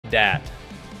that.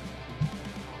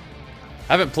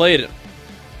 I haven't played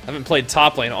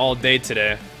top lane all day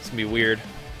today. It's gonna be weird.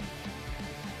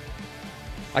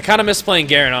 I kind of miss playing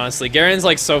Garen, honestly. Garen's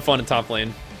like so fun in top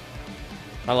lane.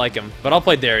 I like him, but I'll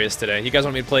play Darius today. You guys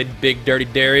want me to play Big Dirty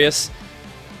Darius?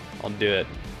 I'll do it.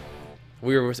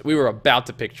 We were about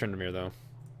to pick Tryndamere though.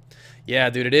 Yeah,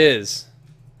 dude, it is.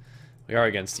 We are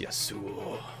against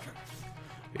Yasuo.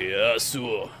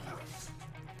 Yasuo.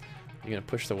 You gonna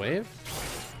push the wave?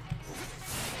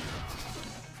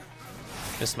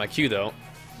 Missed my Q though.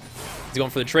 He's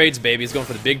going for the trades, baby. He's going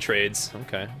for the big trades.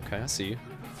 Okay, okay, I see you.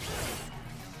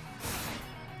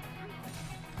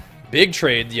 Big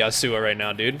trade Yasuo right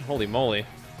now, dude. Holy moly.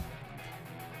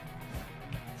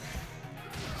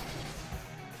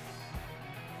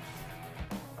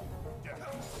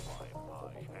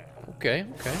 Okay,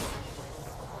 okay.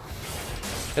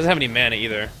 Doesn't have any mana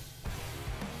either.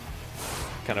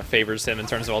 Kind of favors him in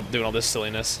terms of doing all this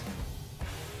silliness.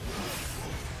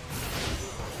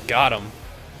 Got him.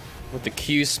 With the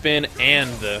Q spin and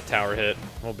the tower hit.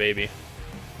 Oh, baby.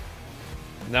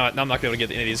 Now I'm not going to be able to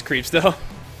get any of these creeps, though.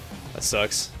 That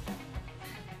sucks.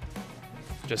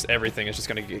 Just everything is just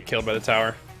going to get killed by the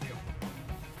tower.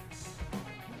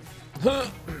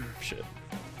 Shit.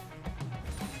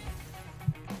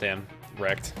 Damn.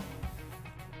 Wrecked.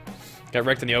 Got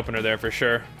wrecked in the opener there for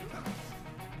sure.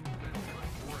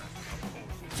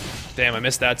 Damn, I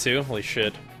missed that too. Holy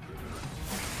shit.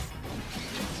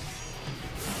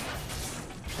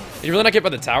 Did you really not get by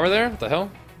the tower there? What the hell?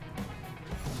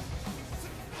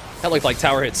 That looked like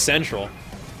tower hit central.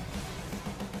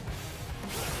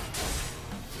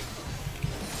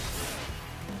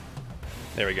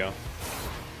 There we go.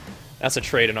 That's a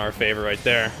trade in our favor right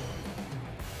there.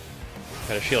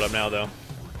 Got a shield up now though.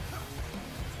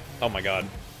 Oh my god.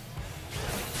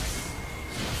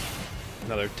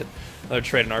 Another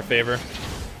trade in our favor.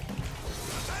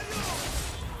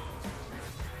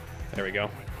 There we go.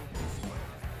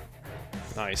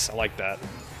 Nice, I like that.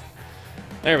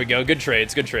 There we go, good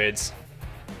trades, good trades.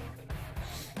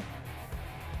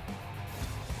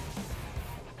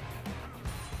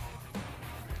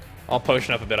 I'll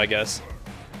potion up a bit, I guess.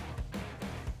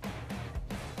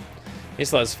 He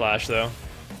still has flash, though.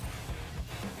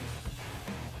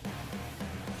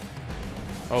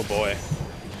 Oh boy.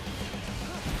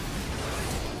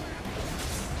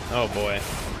 Oh boy.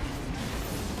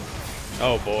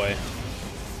 Oh boy.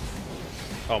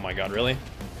 Oh my god, really?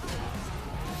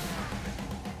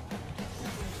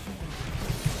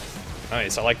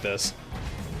 Nice, I like this.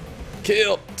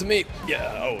 Kill to me.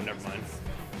 Yeah, oh, never mind.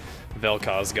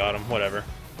 Vel'Koz got him, whatever.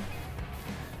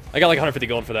 I got like 150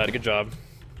 gold for that, good job.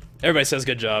 Everybody says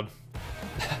good job.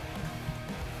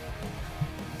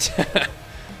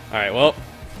 Alright, well,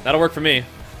 that'll work for me.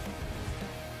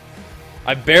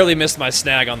 I barely missed my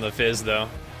snag on the Fizz, though.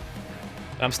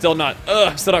 I'm still not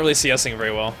really CSing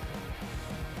very well.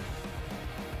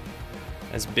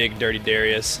 That's Big Dirty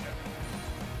Darius.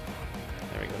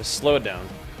 There we go, just slow it down.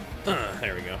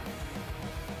 There we go.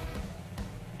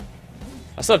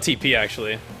 I still have TP,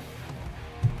 actually.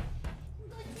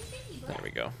 There we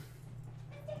go.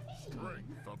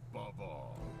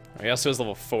 I guess it was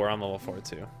level 4. I'm level 4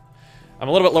 too. I'm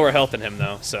a little bit lower health than him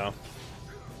though, so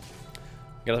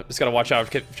just gotta watch out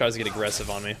if he tries to get aggressive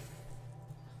on me.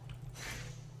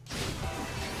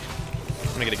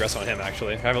 I'm gonna get aggressive on him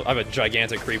actually. I have a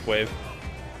gigantic creep wave.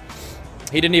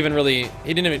 He didn't even really.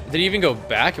 Did he even go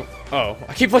back? Oh,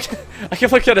 I keep looking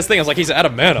at his thing. I was like, he's out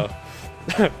of mana.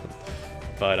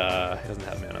 But he doesn't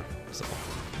have mana.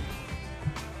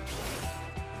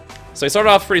 So he started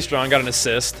off pretty strong. Got an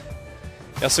assist.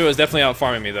 Yasuo is definitely out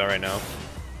farming me though right now.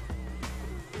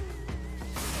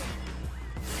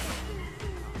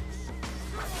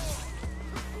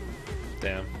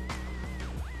 Damn.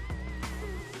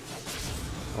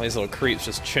 All these little creeps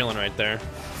just chilling right there.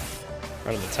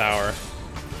 Right on the tower.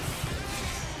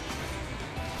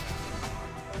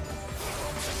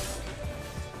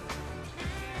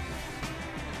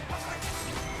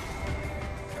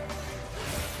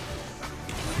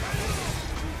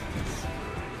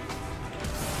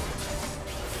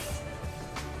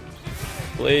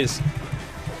 Please.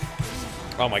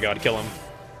 Oh my god, kill him.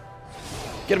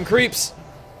 Get him, creeps!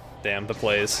 Damn, the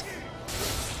plays.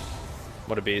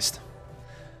 What a beast.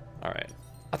 Alright.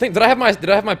 I think, did I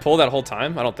have my pull that whole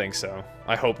time? I don't think so.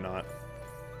 I hope not.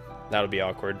 That would be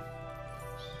awkward.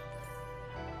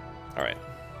 Alright.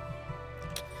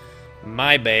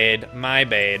 My bad. My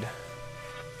bad.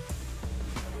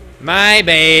 My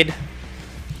bad.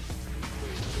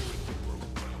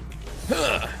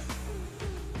 Huh.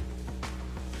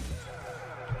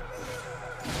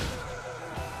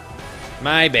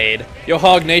 My bad. Yo,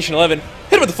 Hog Nation 11.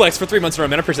 Hit him with the flex for 3 months in a row,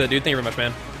 man. I appreciate that, dude. Thank you very much,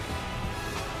 man.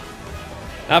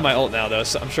 I have my ult now, though,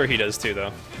 so I'm sure he does, too,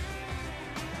 though.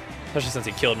 Especially since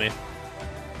he killed me.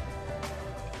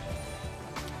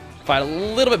 If I had a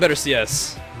little bit better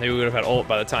CS, maybe we would have had ult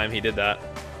by the time he did that.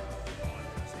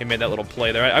 He made that little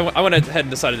play there. I went ahead and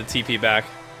decided to TP back.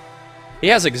 He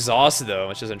has exhaust, though,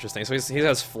 which is interesting. So he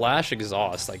has flash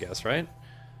exhaust, I guess, right?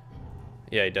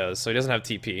 Yeah, he does. So he doesn't have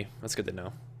TP. That's good to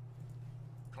know.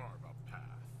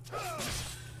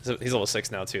 He's level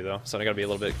 6 now, too, though, so I gotta be a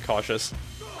little bit cautious.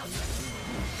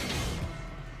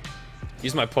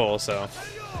 Use my pull, so...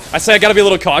 I say I gotta be a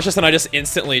little cautious, and I just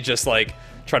instantly just, like,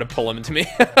 try to pull him into me.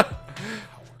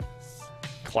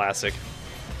 Classic.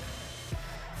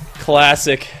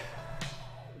 Classic.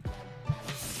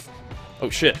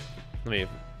 Oh, shit. Let me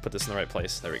put this in the right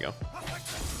place. There we go.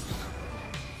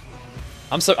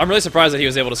 I'm really surprised that he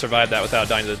was able to survive that without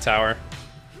dying to the tower.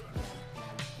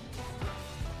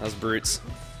 That was brutes.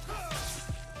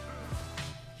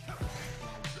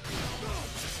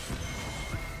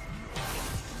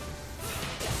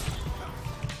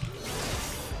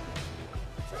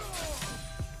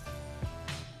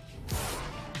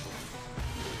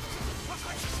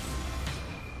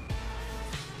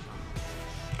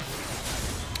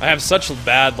 I have such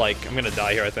bad, like, I'm gonna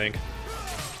die here, I think.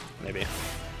 Maybe.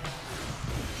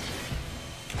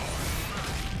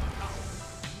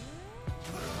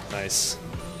 Nice.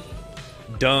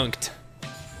 Dunked.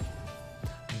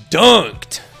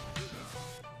 Dunked!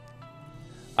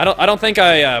 I don't think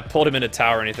I pulled him into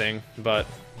tower or anything, but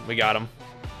we got him.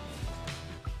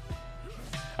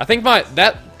 I think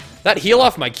that heal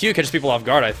off my Q catches people off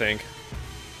guard, I think.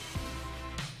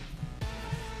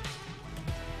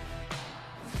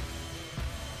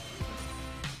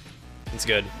 It's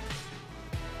good.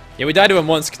 Yeah, we died to him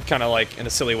once, kind of like in a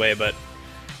silly way, but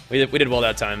we did well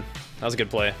that time. That was a good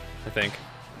play, I think.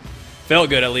 Felt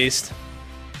good at least.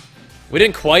 We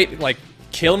didn't quite like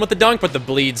kill him with the dunk, but the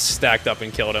bleeds stacked up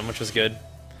and killed him, which was good.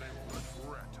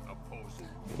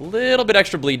 Little bit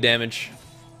extra bleed damage.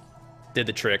 Did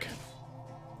the trick.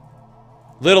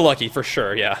 Little lucky for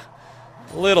sure, yeah.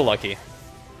 Little lucky.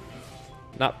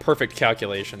 Not perfect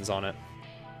calculations on it.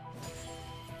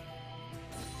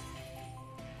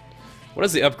 What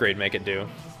does the upgrade make it do?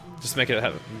 Just make it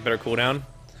have a better cooldown?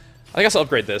 I guess I'll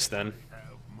upgrade this then.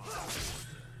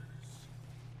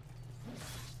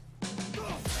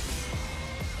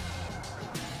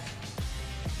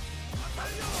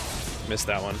 Missed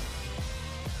that one.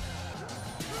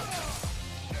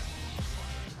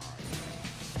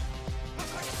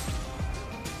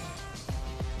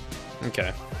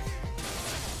 Okay.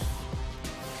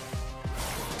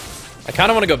 I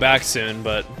kind of want to go back soon,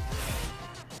 but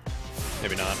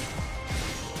maybe not.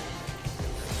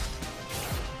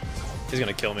 He's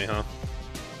gonna kill me, huh?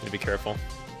 Need to be careful.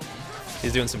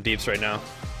 He's doing some deeps right now.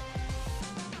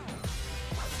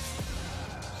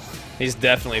 He's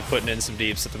definitely putting in some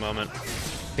deeps at the moment.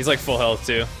 He's like full health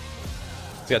too.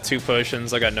 He's got 2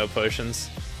 potions. I got no potions.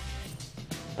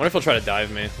 I wonder if he'll try to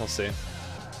dive me. We'll see.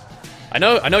 I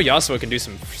know Yasuo can do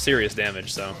some serious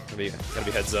damage, so gotta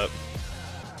be heads up.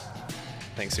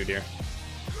 Thanks, Udyr.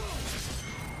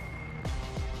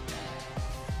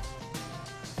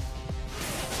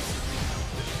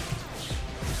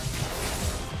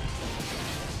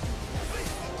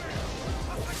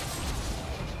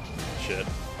 Shit.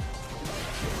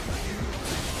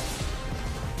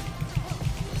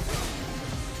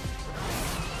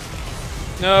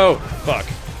 No! Fuck.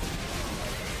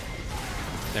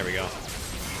 There we go.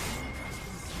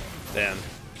 Damn.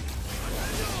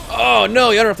 Oh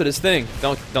no, you interrupted his thing.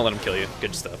 Don't let him kill you.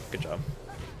 Good stuff. Good job.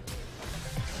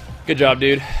 Good job,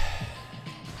 dude.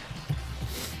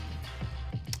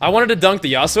 I wanted to dunk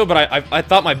the Yasuo, but I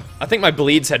think my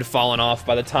bleeds had fallen off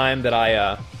by the time that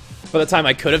I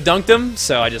could have dunked him,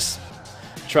 so I just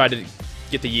tried to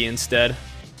get the Yi instead.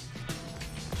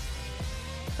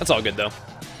 That's all good though.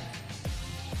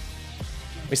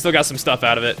 We still got some stuff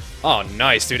out of it. Oh,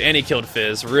 nice, dude. And he killed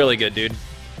Fizz. Really good, dude.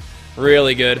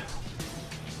 Really good.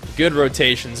 Good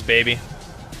rotations, baby.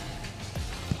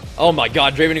 Oh my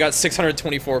god, Draven got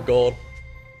 624 gold.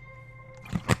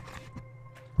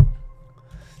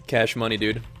 Cash money,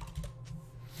 dude.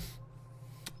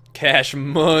 Cash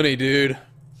money, dude.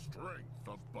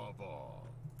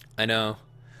 I know.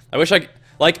 I wish I...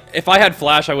 Like, if I had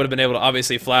Flash, I would have been able to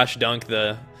obviously Flash dunk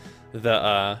the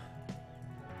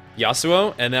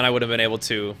Yasuo, and then I would have been able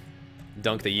to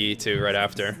dunk the Yi too right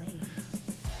after.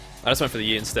 I just went for the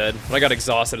Yi instead, but I got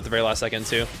exhausted at the very last second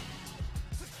too.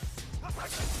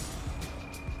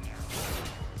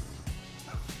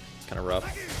 Kind of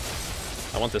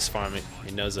rough. I want this farm,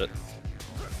 he knows it.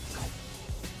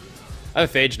 I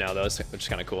have a phage now though, which is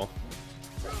kind of cool.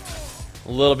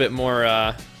 A little bit more.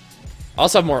 I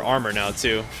also have more armor now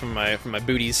too from my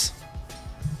booties.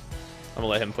 I'm gonna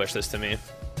let him push this to me.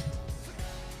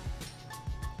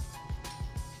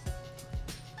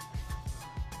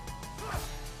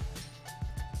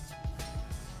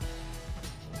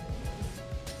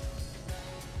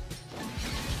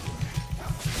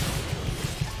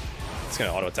 It's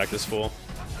gonna auto attack this fool.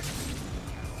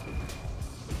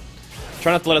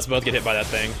 Try not to let us both get hit by that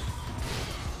thing.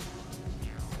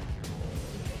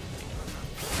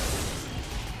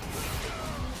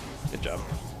 Good job.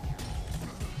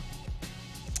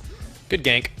 Good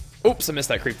gank. Oops, I missed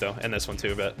that creep though, and this one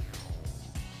too, but.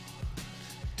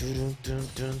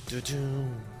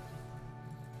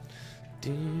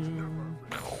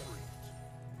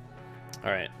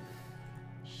 Alright.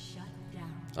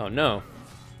 Oh no.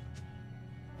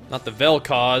 Not the Vel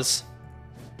cause.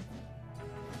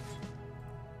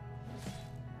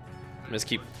 Just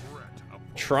keep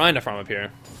trying to farm up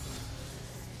here.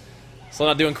 Still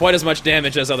not doing quite as much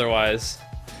damage as otherwise.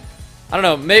 I don't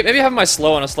know, maybe having my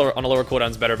slow on a lower cooldown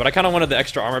is better, but I kind of wanted the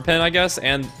extra armor pin, I guess,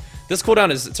 and this cooldown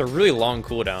it's a really long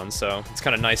cooldown, so it's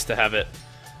kind of nice to have it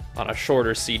on a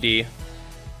shorter CD. I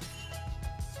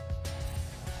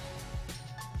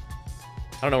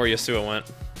don't know where Yasuo went.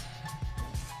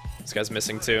 This guy's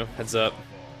missing too, heads up.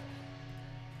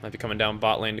 Might be coming down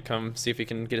bot lane to come see if he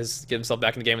can get himself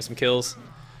back in the game with some kills.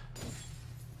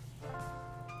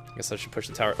 I guess I should push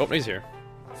the tower. Oh, he's here.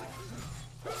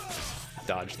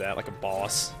 Dodge that like a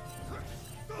boss.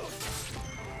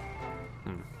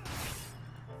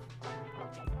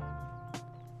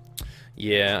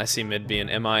 Yeah, I see mid being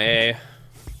MIA. I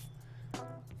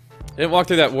didn't walk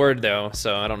through that ward though,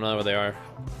 so I don't know where they are.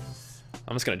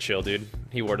 I'm just gonna chill, dude.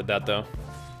 He warded that though.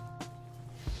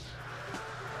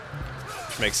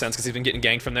 Which makes sense because he's been getting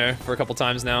ganked from there for a couple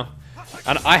times now.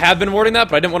 And I have been warding that,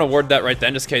 but I didn't want to ward that right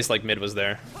then just in case like mid was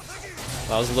there.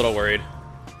 I was a little worried.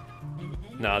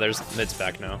 No, there's mid's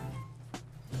back now.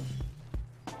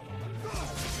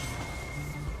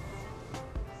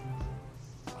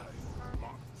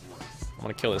 I'm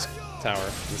gonna kill this tower.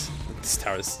 This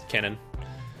tower's cannon.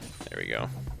 There we go.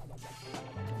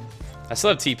 I still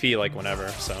have TP like whenever,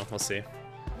 so we'll see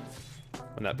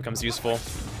when that becomes useful.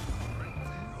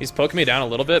 He's poking me down a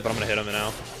little bit, but I'm gonna hit him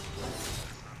now.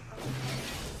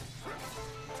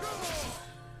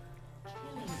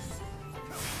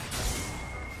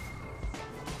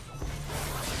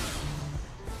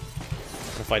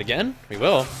 Gonna fight again? We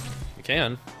will. We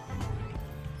can.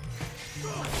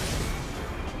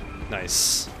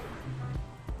 Nice.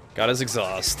 Got his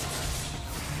exhaust.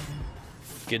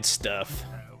 Good stuff.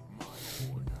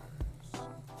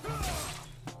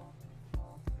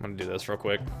 I'm gonna do this real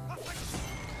quick.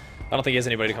 I don't think he has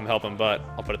anybody to come help him, but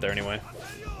I'll put it there anyway.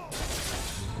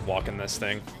 Walking this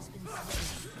thing.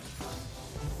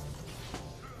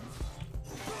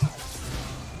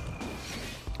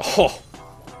 Oh!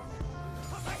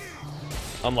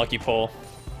 Unlucky pull.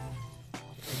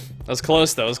 That was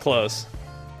close though, it was close.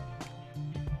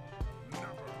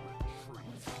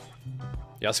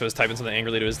 Yasuo is typing something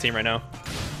angrily to his team right now.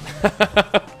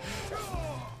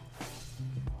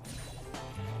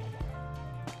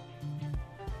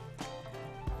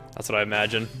 That's what I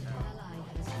imagine.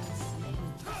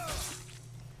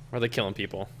 Or are they killing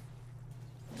people?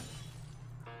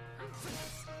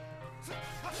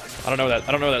 I don't know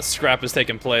where that scrap is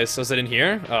taking place. So is it in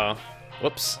here? Oh,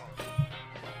 whoops.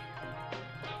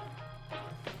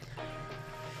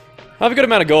 I have a good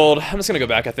amount of gold. I'm just gonna go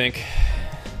back, I think.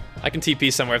 I can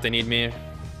TP somewhere if they need me,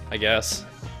 I guess.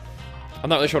 I'm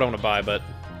not really sure what I want to buy, but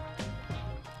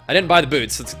I didn't buy the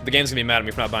boots. The game's gonna be mad at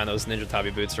me for not buying those Ninja Tabi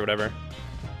boots or whatever.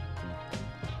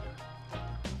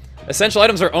 Essential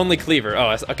items are only cleaver.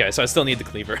 Oh, okay, so I still need the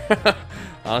cleaver.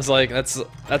 I was like, that's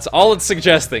all it's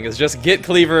suggesting is just get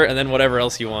cleaver and then whatever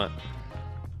else you want.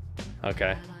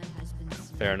 Okay,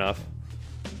 fair enough.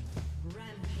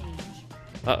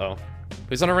 Uh-oh.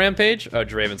 Who's on a rampage? Oh,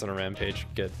 Draven's on a rampage.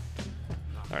 Good.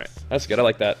 Alright, that's good. I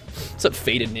like that. What's up,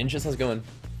 Faded Ninjas? How's it going?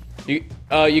 You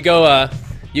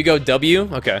go W?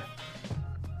 Okay.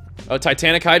 Oh,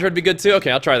 Titanic Hydra would be good too?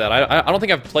 Okay, I'll try that. I don't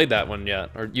think I've played that one yet,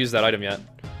 or used that item yet.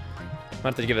 Might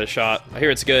have to give it a shot. I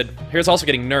hear it's good. I hear it's also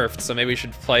getting nerfed, so maybe we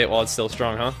should play it while it's still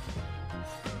strong, huh?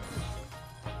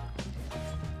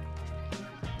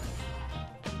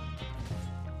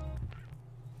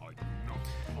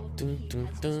 Dun, dun,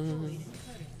 dun.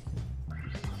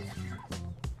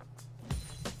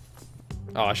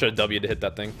 Oh, I should have W'd to hit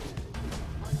that thing.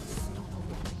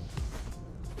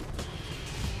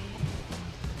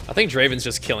 I think Draven's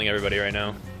just killing everybody right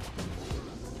now.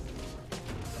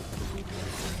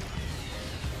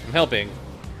 I'm helping.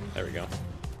 There we go.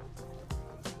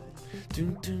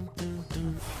 Dun, dun, dun,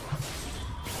 dun.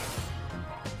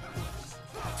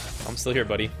 I'm still here,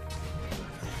 buddy.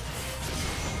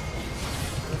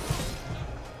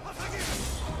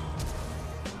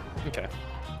 Okay.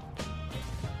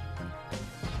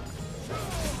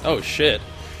 Oh shit.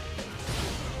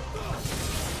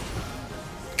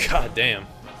 God damn.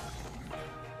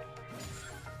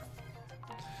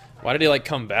 Why did he like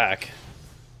come back?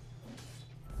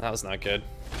 That was not good.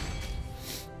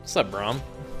 What's up, Braum?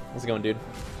 How's it going, dude?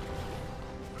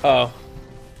 Oh.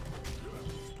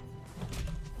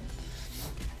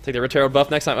 Take the Rotaro buff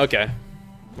next time? Okay.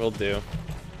 Will do.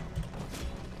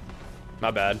 My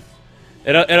bad.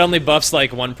 It only buffs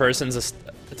like one person's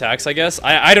attacks, I guess.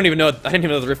 I don't even know. I didn't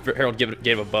even know the Rift Herald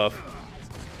gave a buff.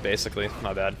 Basically,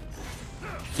 my bad.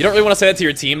 You don't really want to say that to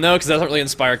your team though, because that doesn't really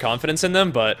inspire confidence in them.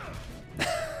 But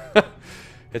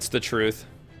it's the truth.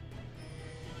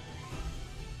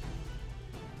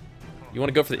 You want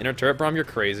to go for the inner turret, Braum? You're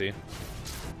crazy.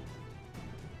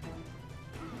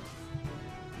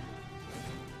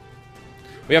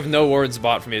 We have no wards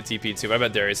bought for me to TP too. I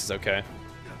bet Darius is okay.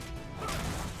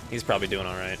 He's probably doing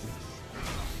alright.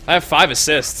 I have 5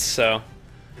 assists, so I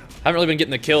haven't really been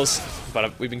getting the kills,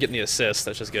 but we've been getting the assists.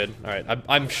 That's just good. Alright,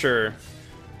 I'm sure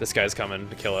this guy's coming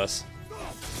to kill us.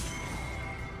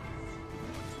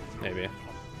 Maybe.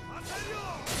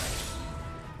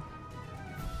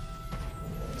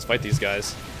 Let's fight these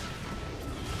guys.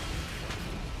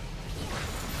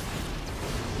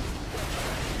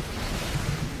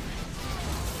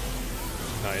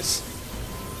 Nice.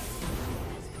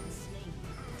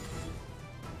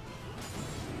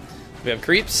 We have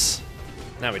creeps.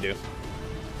 Now we do.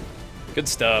 Good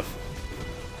stuff.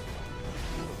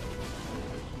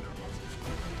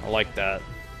 I like that.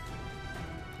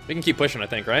 We can keep pushing, I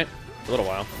think, right? For a little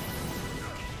while.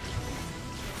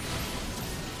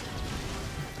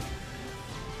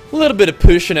 A little bit of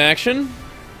pushing action.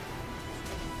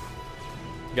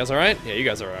 You guys alright? Yeah, you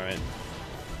guys are alright.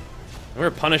 We're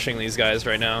punishing these guys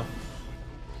right now.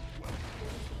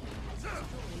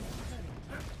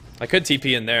 I could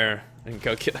TP in there and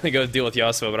go deal with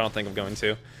Yasuo, but I don't think I'm going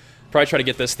to. Probably try to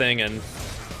get this thing and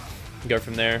go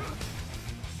from there.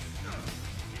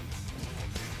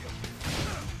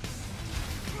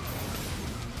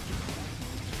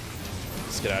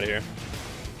 Let's get out of here.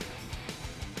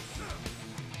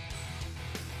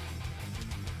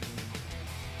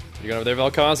 You going over there,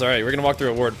 Vel'Koz? Alright, we're gonna walk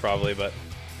through a ward probably, but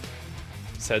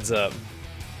just heads up.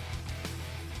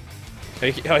 Oh,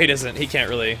 he doesn't. He can't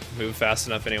really move fast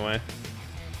enough anyway.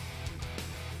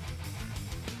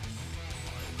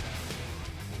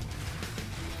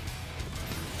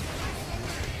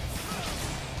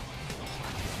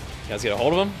 You guys get a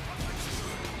hold of him?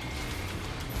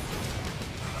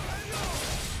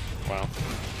 Wow.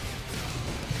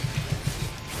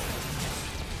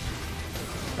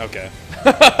 Okay.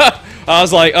 I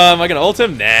was like, am I gonna ult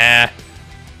him? Nah.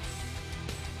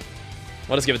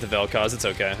 I'll just give it to Vel'Koz. It's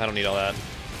okay. I don't need all that.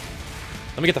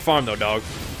 Let me get the farm though, dog.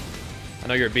 I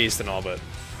know you're a beast and all, but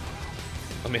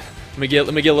let me get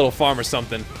a little farm or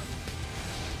something.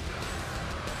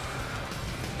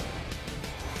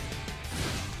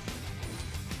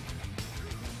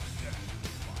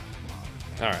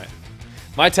 All right.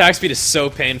 My attack speed is so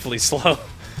painfully slow.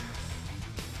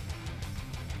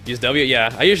 Use W?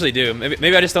 Yeah, I usually do.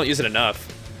 Maybe I just don't use it enough.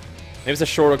 Maybe it's a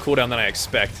shorter cooldown than I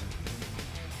expect.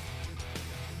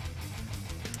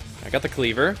 I got the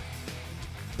cleaver.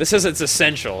 It's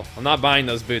essential. I'm not buying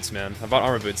those boots, man. I bought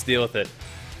armor boots. Deal with it.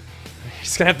 You're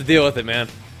just gonna have to deal with it, man.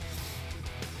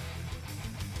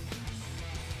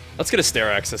 Let's get a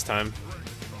Sterax this time.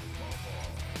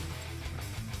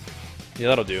 Yeah,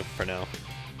 that'll do for now.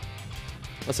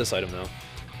 What's this item though?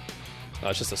 Oh,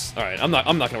 it's just a. All right, I'm not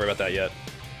gonna worry about that yet.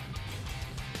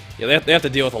 Yeah, they have to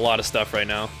deal with a lot of stuff right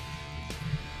now.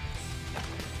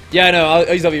 Yeah, I know.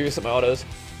 I'll use W to reset my autos.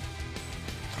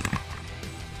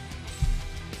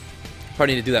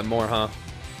 Probably need to do that more, huh?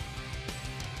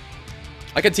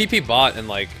 I could TP bot and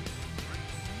like,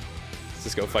 let's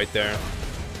just go fight there.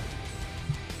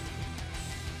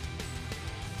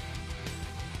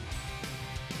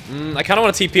 I kind of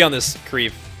want to TP on this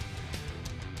creep.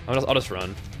 I'll just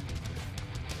run.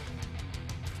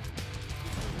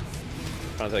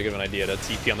 Not that good of an idea to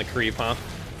TP on the creep, huh?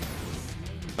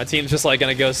 My team's just like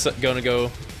gonna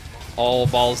go all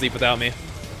balls deep without me.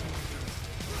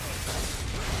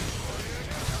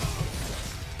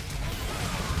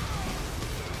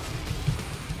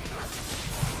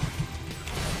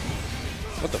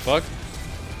 What the fuck?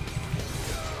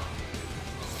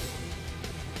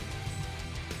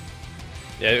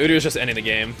 Yeah, Udyr is just ending the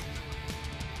game.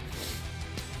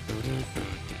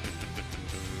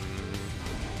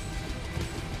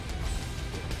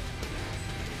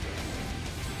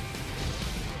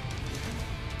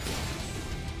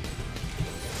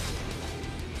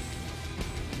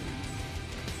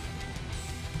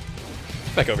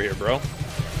 Back over here, bro.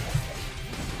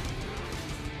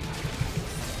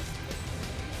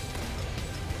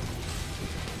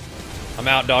 I'm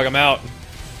out, dog. I'm out.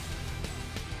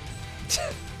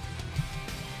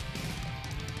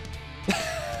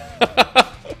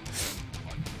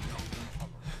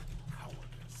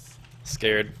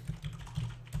 Scared.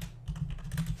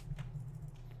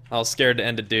 I was scared to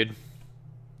end it, dude.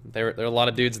 There were a lot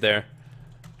of dudes there.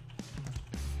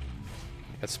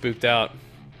 Got spooked out.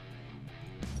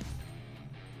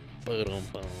 Boom, boom,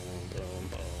 boom,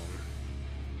 boom.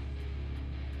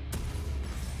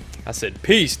 I said,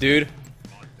 peace, dude.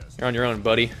 You're on your own,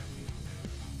 buddy.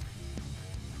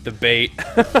 The bait.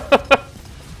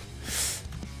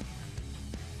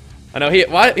 I know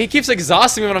he keeps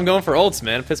exhausting me when I'm going for ults,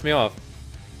 man. It pisses me off.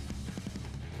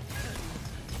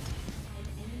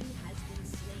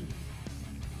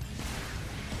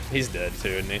 He's dead too,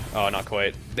 isn't he? Oh, not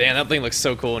quite. Damn, that thing looks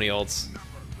so cool when he ults.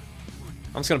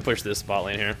 I'm just gonna push this spot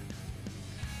lane here.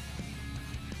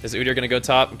 Is Udyr gonna go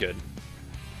top? Good.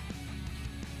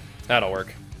 That'll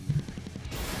work.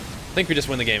 I think we just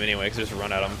win the game anyway, because we just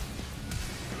run at him.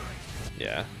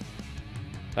 Yeah.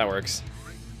 That works.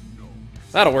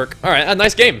 That'll work. Alright, a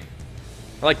nice game.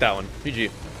 I like that one. GG.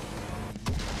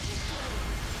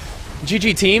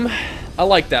 GG team. I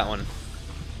like that one.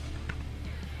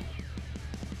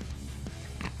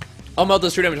 I'll melt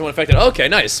those true damage when affected. Okay,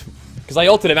 nice. Because I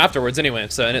ulted him afterwards anyway,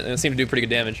 so and it seemed to do pretty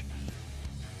good damage.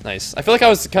 Nice. I feel like I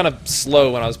was kind of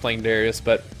slow when I was playing Darius,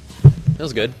 but it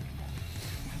was good.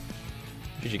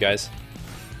 GG, guys.